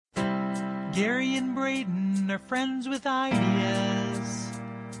Gary and Braden are friends with ideas.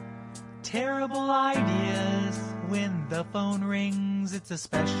 Terrible ideas. When the phone rings, it's a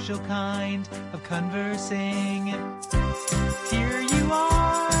special kind of conversing. Here you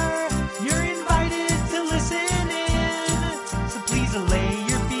are, you're invited to listen in. So please allay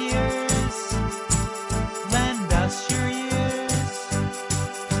your fears. Lend us your ears.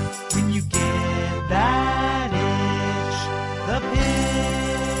 When you get that itch, the pitch.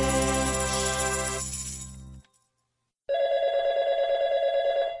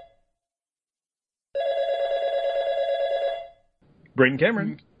 Braden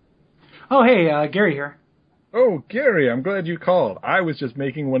Cameron. Oh, hey, Gary here. Oh, Gary, I'm glad you called. I was just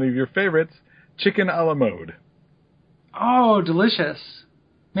making one of your favorites, chicken a la mode. Oh, delicious.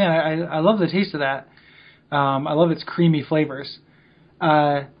 Man, I love the taste of that. I love its creamy flavors.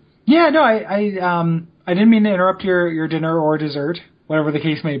 I didn't mean to interrupt your dinner or dessert, whatever the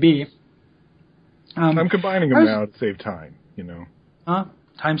case may be. I'm combining them now to save time, you know.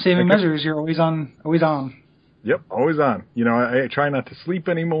 Time-saving measures, you're always on. Yep, always on. You know, I try not to sleep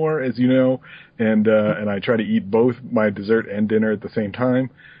anymore, as you know, and I try to eat both my dessert and dinner at the same time.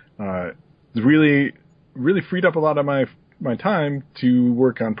 It's really freed up a lot of my time to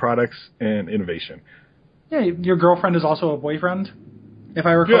work on products and innovation. Yeah, your girlfriend is also a boyfriend, if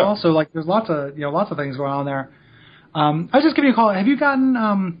I recall. Yeah. So like, there's lots of things going on there. I was just giving you a call. Have you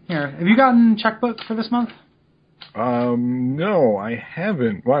gotten checkbook for this month? No, I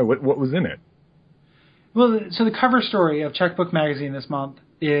haven't. Why? What was in it? Well, so the cover story of Checkbook Magazine this month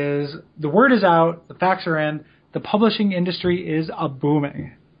is the word is out, the facts are in, the publishing industry is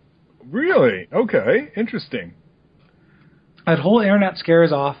a-booming. Really? Okay, interesting. That whole internet scare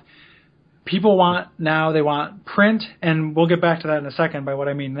is off. People want print, and we'll get back to that in a second by what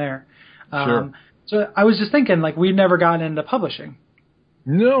I mean there. Sure. So I was just thinking, like, we've never gotten into publishing.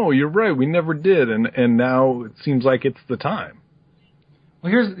 No, you're right. We never did, and now it seems like it's the time.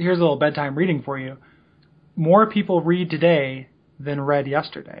 Well, here's a little bedtime reading for you. More people read today than read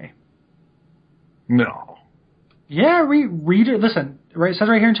yesterday. No. Yeah, reader. Listen, right? It says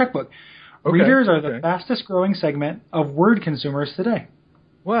right here in Checkbook. Okay, Readers are the fastest growing segment of word consumers today.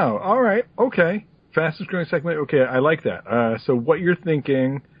 Wow. All right. Okay. Fastest growing segment. Okay, I like that. So what you're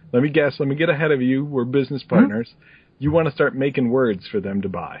thinking? Let me guess. Let me get ahead of you. We're business partners. Mm-hmm. You want to start making words for them to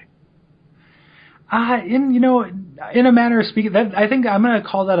buy. In a manner of speaking, I think I'm going to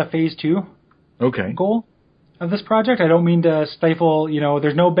call that a phase 2. Okay. Goal of this project. I don't mean to stifle,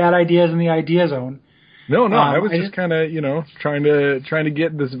 there's no bad ideas in the idea zone. No, I was just kind of, trying to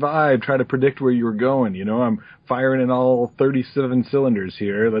get this vibe, try to predict where you were going. I'm firing in all 37 cylinders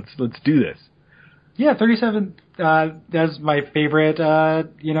here. Let's do this. Yeah, 37. That's my favorite,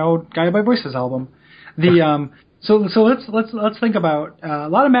 Guided by Voices album. The so let's think about a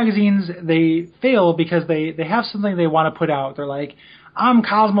lot of magazines. They fail because they have something they want to put out. They're like, I'm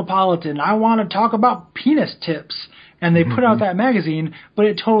cosmopolitan. I want to talk about penis tips. And they put out that magazine, but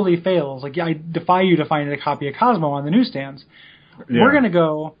it totally fails. Like, I defy you to find a copy of Cosmo on the newsstands. Yeah. We're going to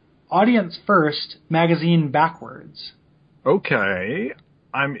go audience first, magazine backwards. Okay.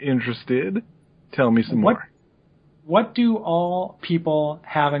 I'm interested. Tell me some more. What do all people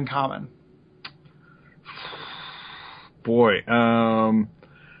have in common? Boy, they're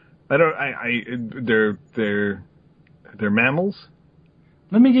mammals?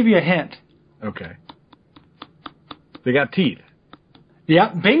 Let me give you a hint. Okay. They got teeth.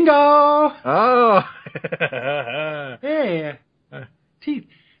 Yep, bingo! Oh! Hey, teeth.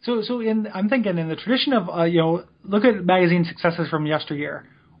 So I'm thinking in the tradition of, look at magazine successes from yesteryear.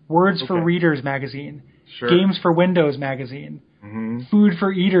 Words for Readers magazine. Sure. Games for Windows magazine. Mm-hmm. Food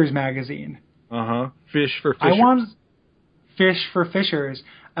for Eaters magazine. Fish for fishers. I want Fish for Fishers.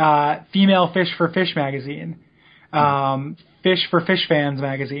 Female Fish for Fish magazine. Fish for Fish Fans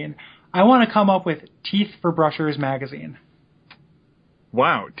magazine. I want to come up with Teeth for Brushers magazine.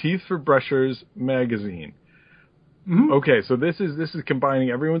 Wow, Teeth for Brushers magazine. Mm-hmm. Okay, so this is combining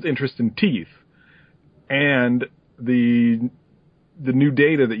everyone's interest in teeth and the new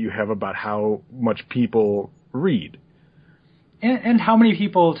data that you have about how much people read. And how many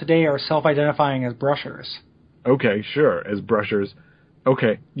people today are self-identifying as brushers. Okay, sure, as brushers.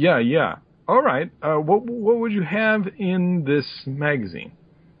 Okay, yeah. All right, what would you have in this magazine?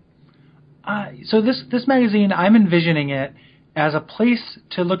 So this magazine, I'm envisioning it as a place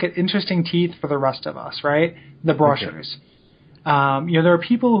to look at interesting teeth for the rest of us, right? The brushers. Okay. There are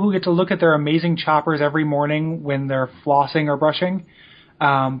people who get to look at their amazing choppers every morning when they're flossing or brushing.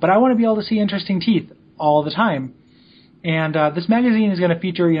 But I want to be able to see interesting teeth all the time. And this magazine is going to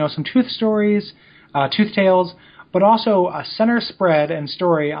feature, some tooth stories, tooth tales, but also a center spread and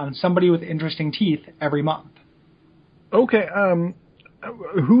story on somebody with interesting teeth every month. Okay.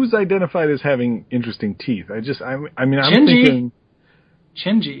 Who's identified as having interesting teeth? I'm Shinji. thinking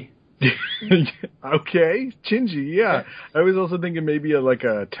Shinji. Okay, Shinji. Yeah, I was also thinking maybe a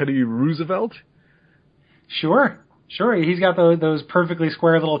Teddy Roosevelt. Sure. He's got those perfectly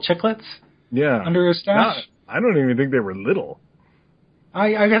square little chiclets. Yeah. Under his stash. I don't even think they were little.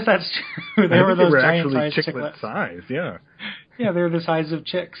 I guess that's true. They were those giant actually sized chiclet chiclets. size. Yeah. Yeah, they're the size of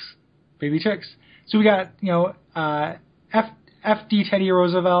chicks, baby chicks. So we got FD Teddy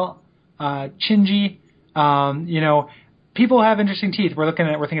Roosevelt, Shinji. People have interesting teeth. We're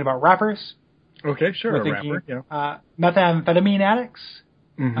thinking about rappers. Okay, sure. We're A thinking, rapper. Yeah. Methamphetamine addicts.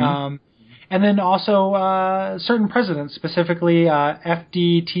 Mm-hmm. And then also certain presidents, specifically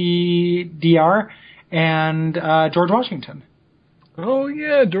FDTDR and George Washington. Oh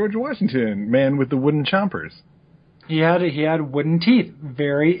yeah, George Washington, man with the wooden chompers. He had wooden teeth.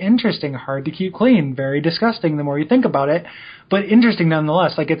 Very interesting, hard to keep clean, very disgusting the more you think about it, but interesting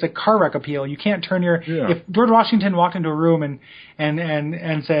nonetheless. Like, it's a car wreck appeal. You can't turn your if George Washington walked into a room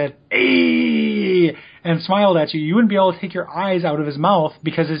and said, "Hey," and smiled at you, you wouldn't be able to take your eyes out of his mouth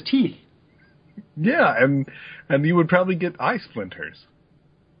because his teeth. Yeah, and you would probably get eye splinters.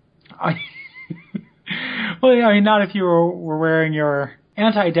 Well, I mean, not if you were wearing your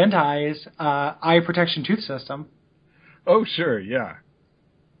anti-dentize eye protection tooth system. Oh, sure, yeah.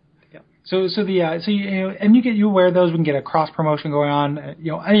 Yeah. So you wear those. We can get a cross promotion going on.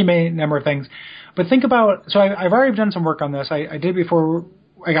 Any number of things. But think about. So I've already done some work on this. I did before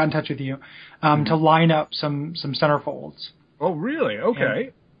I got in touch with you to line up some centerfolds. Oh, really?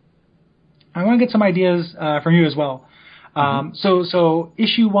 Okay. And I want to get some ideas from you as well. So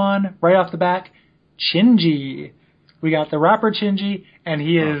issue 1 right off the back, Shinji. We got the rapper Shinji, and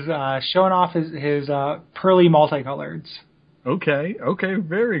he is showing off his pearly multicoloreds. Okay,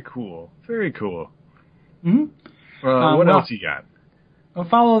 very cool. Mm-hmm. What else you got? I'll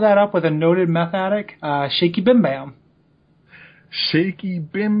follow that up with a noted meth addict, Shaky Bim Bam. Shaky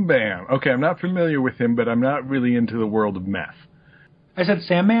Bim Bam. Okay, I'm not familiar with him, but I'm not really into the world of meth. I said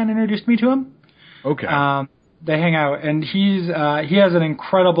Sandman introduced me to him. Okay. They hang out, and he has an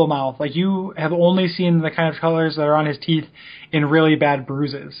incredible mouth. Like, you have only seen the kind of colors that are on his teeth in really bad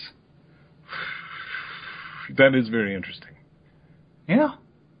bruises. That is very interesting. Yeah.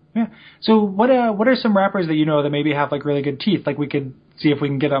 So what are some rappers that you know that maybe have like really good teeth? Like, we could see if we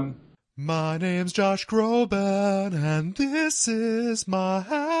can get them. My name's Josh Groban, and this is my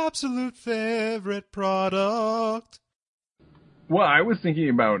absolute favorite product. Well, I was thinking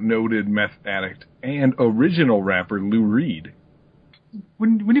about noted meth addict and original rapper Lou Reed.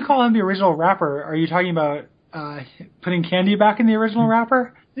 When you call him the original rapper, are you talking about putting candy back in the original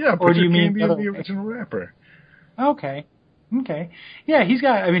rapper? Yeah, or do you mean candy in the original rapper? Okay. Yeah, he's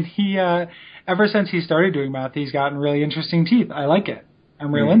got. I mean, he ever since he started doing meth, he's gotten really interesting teeth. I like it.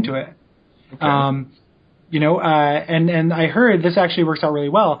 I'm real into it. Okay. And I heard this actually works out really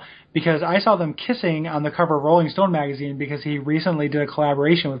well because I saw them kissing on the cover of Rolling Stone magazine because he recently did a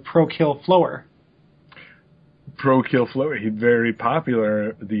collaboration with Pro Kill Flower. Pro Kill Flower, he's very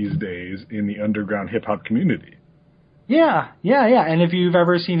popular these days in the underground hip hop community. Yeah. And if you've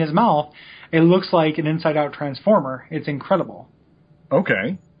ever seen his mouth, it looks like an inside-out transformer. It's incredible.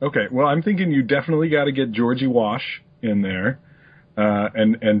 Okay. Well, I'm thinking you definitely got to get Georgie Wash in there.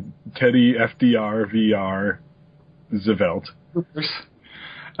 And Teddy FDR VR Zavelt.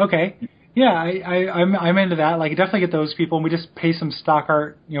 Okay. Yeah, I'm into that. Like, definitely get those people, and we just pay some stock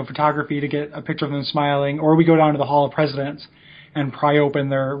art, photography to get a picture of them smiling, or we go down to the Hall of Presidents and pry open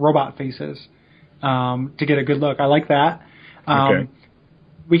their robot faces to get a good look. I like that. Okay.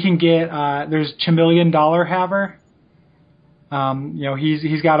 We can get there's $1 Million Haver.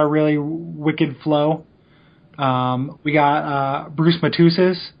 He's got a really wicked flow. We got Bruce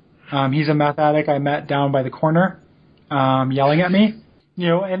Matusas. He's a meth addict I met down by the corner, yelling at me.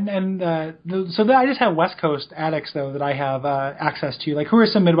 So I just have West Coast addicts though that I have access to. Like, who are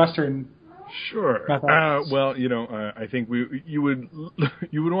some Midwestern? Sure. Meth addicts? I think you would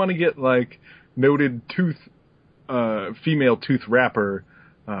want to get like noted female tooth rapper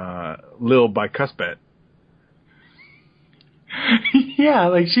Lil Bicuspet. Yeah,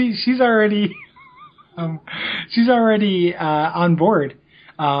 like she's already on board.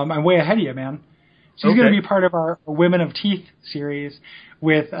 I'm way ahead of you, man. She's going to be part of our Women of Teeth series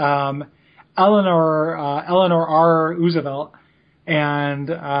with Eleanor R. Roosevelt and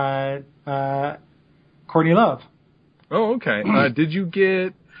Courtney Love. Oh, okay. Did you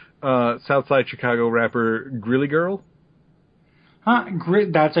get Southside Chicago rapper Grilly Girl?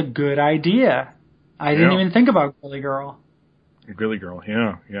 That's a good idea. I didn't even think about Grilly Girl. Grilly Girl,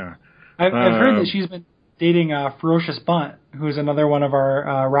 yeah. I've heard that she's been dating Ferocious Bunt, who's another one of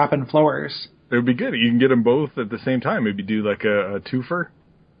our rapping flowers. It would be good. You can get them both at the same time. Maybe do like a twofer.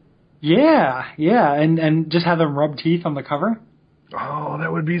 Yeah, and just have them rub teeth on the cover. Oh,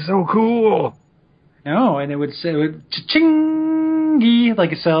 that would be so cool. No, and it would cha-chingy,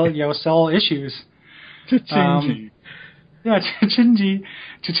 like sell issues. Cha-chingy. Yeah, cha-chingy,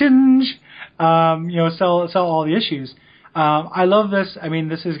 cha-chinge. Sell all the issues. I love this. I mean,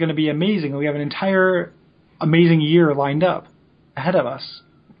 this is going to be amazing. We have an entire amazing year lined up ahead of us.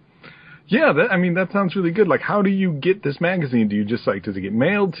 Yeah, that sounds really good. Like, how do you get this magazine? Do you just does it get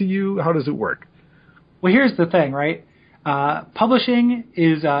mailed to you? How does it work? Well, here's the thing, right? Publishing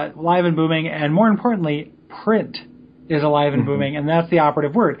is alive and booming, and more importantly, print is alive and booming, and that's the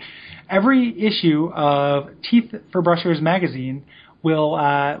operative word. Every issue of Teeth for Brushers magazine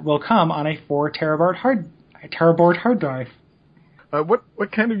will come on a 4 terabyte hard drive.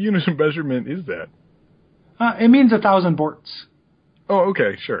 What kind of unit of measurement is that? It means 1,000 borts. Oh,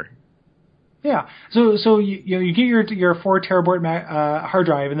 okay, sure. Yeah. So you get your 4 terabyte hard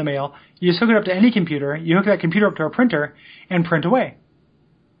drive in the mail. You just hook it up to any computer. You hook that computer up to a printer and print away.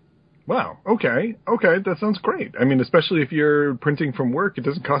 Wow. Okay. That sounds great. I mean, especially if you're printing from work, it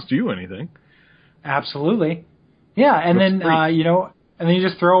doesn't cost you anything. Absolutely. Yeah, and then you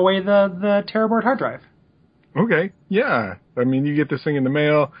just throw away the terabyte hard drive. Okay. Yeah. I mean, you get this thing in the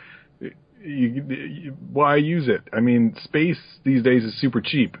mail. Why use it? I mean, space these days is super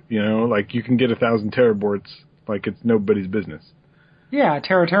cheap. Like you can get 1,000 teraborts like it's nobody's business. Yeah, a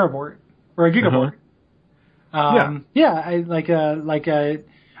terabort or a gigabort. I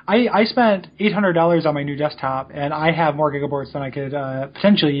spent $800 on my new desktop, and I have more gigaborts than I could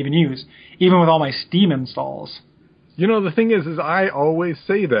potentially even use, even with all my Steam installs. The thing is I always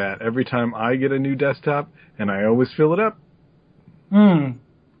say that every time I get a new desktop, and I always fill it up.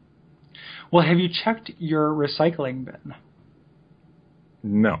 Well, have you checked your recycling bin?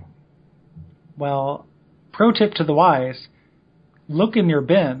 No. Well, pro tip to the wise, look in your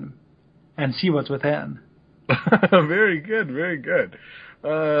bin and see what's within. Very good, very good.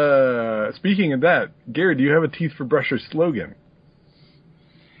 Speaking of that, Gary, do you have a Teeth for Brushers slogan?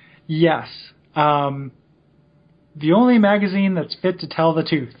 Yes. The only magazine that's fit to tell the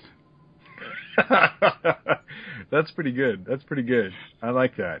tooth. That's pretty good. I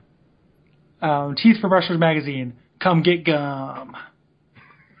like that. Teeth for Brushers magazine. Come get gum.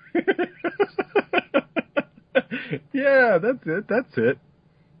 Yeah, that's it.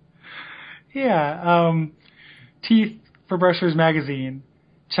 Yeah. Teeth for Brushers magazine.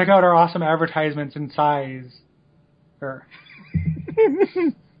 Check out our awesome advertisements in size.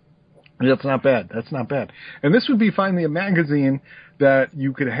 That's not bad. And this would be finally a magazine that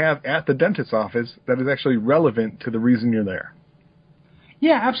you could have at the dentist's office that is actually relevant to the reason you're there.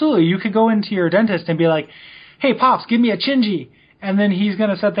 Yeah, absolutely. You could go into your dentist and be like, hey, Pops, give me a chingy. And then he's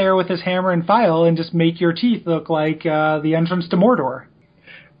going to sit there with his hammer and file and just make your teeth look like the entrance to Mordor.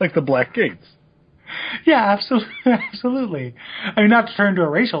 Like the Black Gates. Yeah, absolutely. I mean, not to turn to a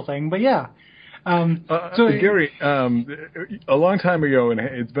racial thing, but yeah. Gary, a long time ago, and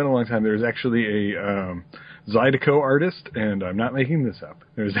it's been a long time, there was actually a Zydeco artist, and I'm not making this up.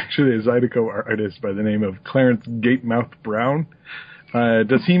 There's actually a Zydeco artist by the name of Clarence Gatemouth Brown.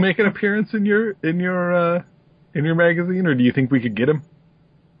 Does he make an appearance in your magazine, or do you think we could get him?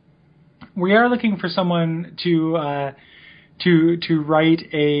 We are looking for someone to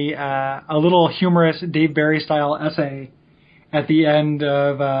write a little humorous Dave Barry style essay at the end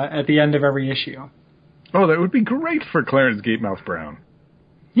of every issue. Oh, that would be great for Clarence Gatemouth Brown.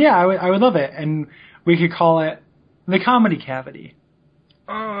 Yeah, I would love it, and we could call it The Comedy Cavity.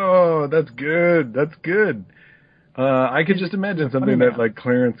 Oh, that's good. I could just imagine something that like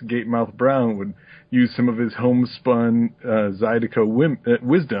Clarence Gatemouth Brown would use some of his homespun Zydeco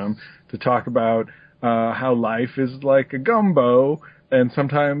wisdom to talk about how life is like a gumbo, and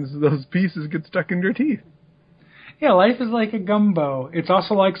sometimes those pieces get stuck in your teeth. Yeah, life is like a gumbo. It's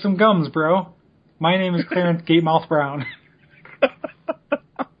also like some gums, bro. My name is Clarence Gatemouth Brown.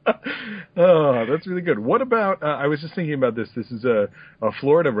 Oh, that's really good. What about, I was just thinking about this. This is a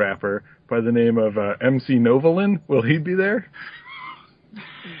Florida rapper by the name of MC Novolin. Will he be there?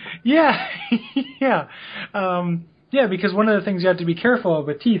 Yeah. Yeah. Yeah, because one of the things you have to be careful of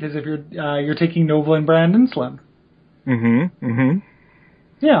with teeth is if you're taking Novolin brand insulin.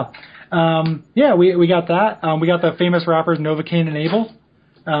 Yeah. Yeah, we got that. We got the famous rappers Novocaine and Abel.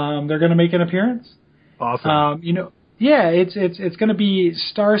 They're going to make an appearance. Awesome. Yeah, it's going to be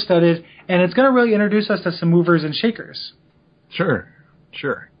star-studded, and it's going to really introduce us to some movers and shakers. Sure.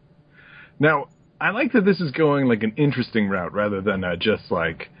 Now, I like that this is going like an interesting route rather than just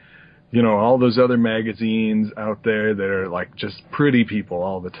like, all those other magazines out there that are like just pretty people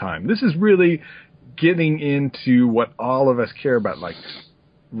all the time. This is really getting into what all of us care about, like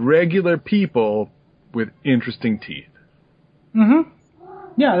regular people with interesting teeth. Mm-hmm.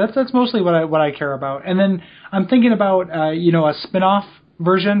 Yeah, that's mostly what I care about. And then I'm thinking about a spin-off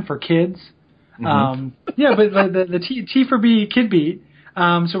version for kids. Mm-hmm. But the T for B Kid Beat.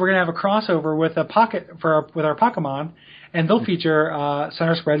 So we're gonna have a crossover with a with our Pokemon, and they'll feature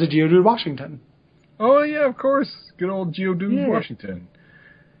Center Spreads of Geodude Washington. Oh yeah, of course, good old Geodude Washington.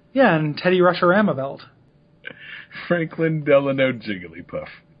 Yeah, and Teddy Rusher Ramavelt. Franklin Delano Jigglypuff.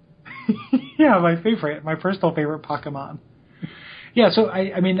 Yeah, my personal favorite Pokemon. Yeah, so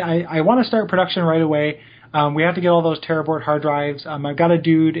I want to start production right away. We have to get all those Terrabort hard drives. I've got a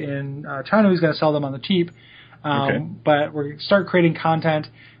dude in China who's going to sell them on the cheap. But we're going to start creating content.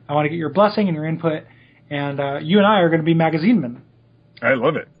 I want to get your blessing and your input. And you and I are going to be magazine men. I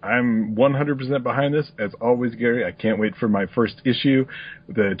love it. I'm 100% behind this. As always, Gary, I can't wait for my first issue,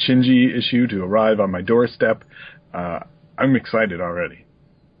 the Chinji issue, to arrive on my doorstep. I'm excited already.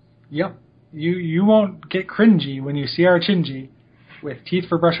 Yep. You won't get cringy when you see our Chinji with Teeth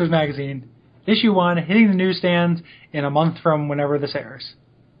for Brushers magazine, issue 1, hitting the newsstands in a month from whenever this airs.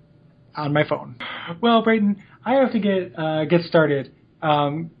 On my phone. Well, Brayton, I have to get started.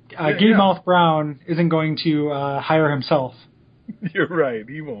 Gatemouth Brown isn't going to hire himself. You're right,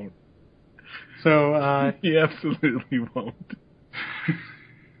 he won't. So he absolutely won't.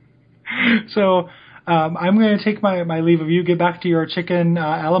 So I'm going to take my leave of you. Get back to your chicken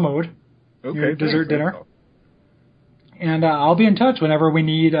a la mode, your dessert dinner, and I'll be in touch whenever we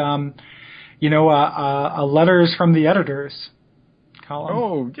need, a letters from the editors column.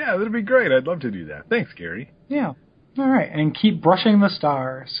 Oh yeah, that'd be great. I'd love to do that. Thanks, Gary. Yeah. All right, and keep brushing the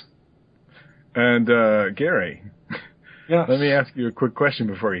stars. And Gary, yes. Let me ask you a quick question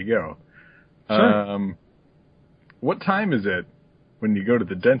before you go. Sure. What time is it when you go to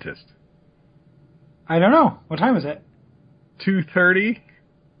the dentist? I don't know. What time is it? 2:30.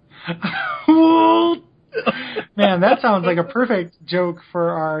 Man, that sounds like a perfect joke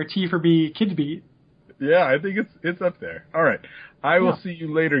for our T for B Kids Beat. Yeah, I think it's up there. All right. I will see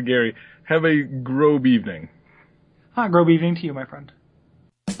you later, Gary. Have a Grobe evening. Grobe evening to you, my friend.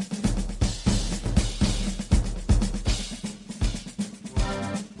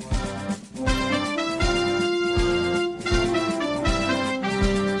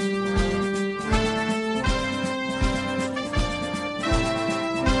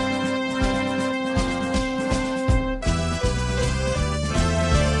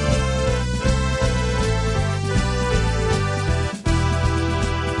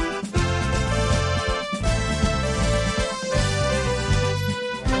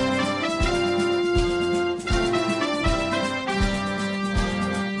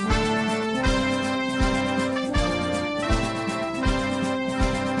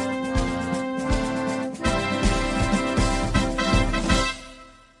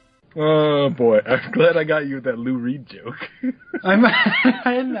 Oh boy, I'm glad I got you with that Lou Reed joke. I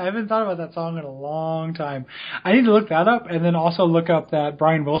haven't thought about that song in a long time. I need to look that up and then also look up that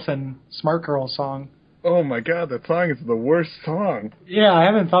Brian Wilson Smart Girls song. Oh my god, that song is the worst song. Yeah, I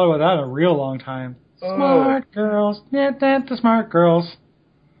haven't thought about that in a real long time. Smart girls, the smart girls.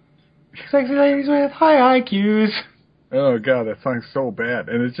 Sexy ladies with high IQs. Oh god, that song's so bad.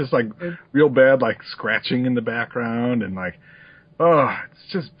 And it's just like real bad, like scratching in the background and like, oh,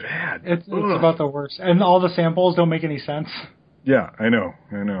 it's just bad. It's about the worst. And all the samples don't make any sense. Yeah, I know.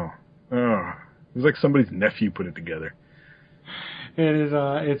 Oh, it was like somebody's nephew put it together. It is,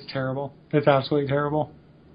 it's terrible. It's absolutely terrible.